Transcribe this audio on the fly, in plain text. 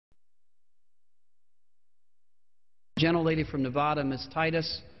Gentlelady from Nevada, Ms.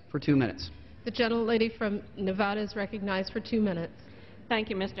 Titus, for 2 minutes. The gentlelady from Nevada is recognized for 2 minutes.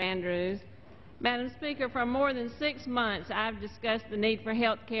 Thank you, Mr. Andrews. Madam Speaker, for more than 6 months, I've discussed the need for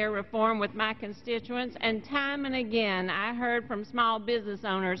health care reform with my constituents, and time and again, I heard from small business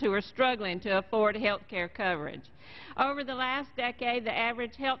owners who are struggling to afford health care coverage. Over the last decade, the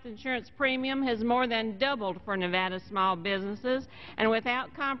average health insurance premium has more than doubled for Nevada small businesses, and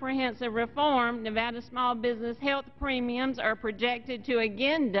without comprehensive reform, Nevada small business health premiums are projected to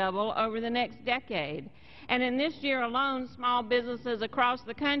again double over the next decade. And in this year alone, small businesses across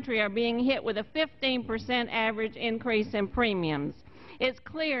the country are being hit with a 15% average increase in premiums. It's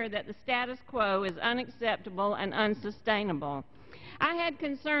clear that the status quo is unacceptable and unsustainable. I had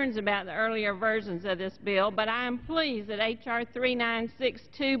concerns about the earlier versions of this bill, but I am pleased that H.R.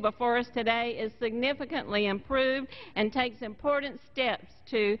 3962 before us today is significantly improved and takes important steps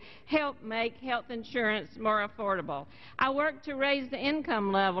to help make health insurance more affordable. I work to raise the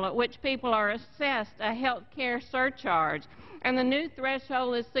income level at which people are assessed a health care surcharge, and the new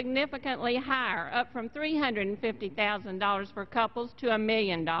threshold is significantly higher, up from $350,000 for couples to $1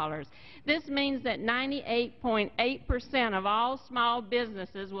 million. This means that 98.8% of all small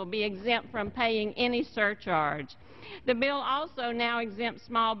businesses will be exempt from paying any surcharge. The bill also now exempts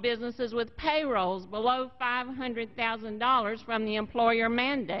small businesses with payrolls below $500,000 from the employer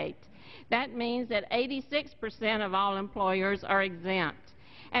mandate. That means that 86% of all employers are exempt.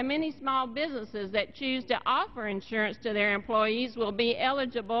 And many small businesses that choose to offer insurance to their employees will be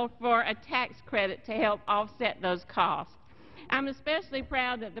eligible for a tax credit to help offset those costs. I'm especially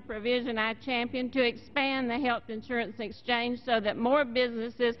proud that the provision I championed to expand the health insurance exchange so that more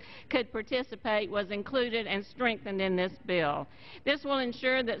businesses could participate was included and strengthened in this bill. This will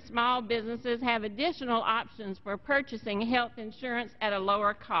ensure that small businesses have additional options for purchasing health insurance at a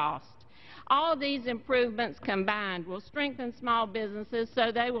lower cost. All these improvements combined will strengthen small businesses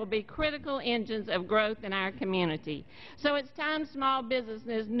so they will be critical engines of growth in our community. So it's time small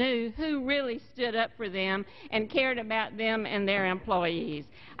businesses knew who really stood up for them and cared about them and their employees.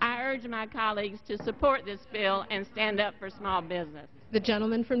 I urge my colleagues to support this bill and stand up for small business. The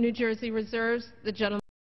gentleman from New Jersey reserves. The gentleman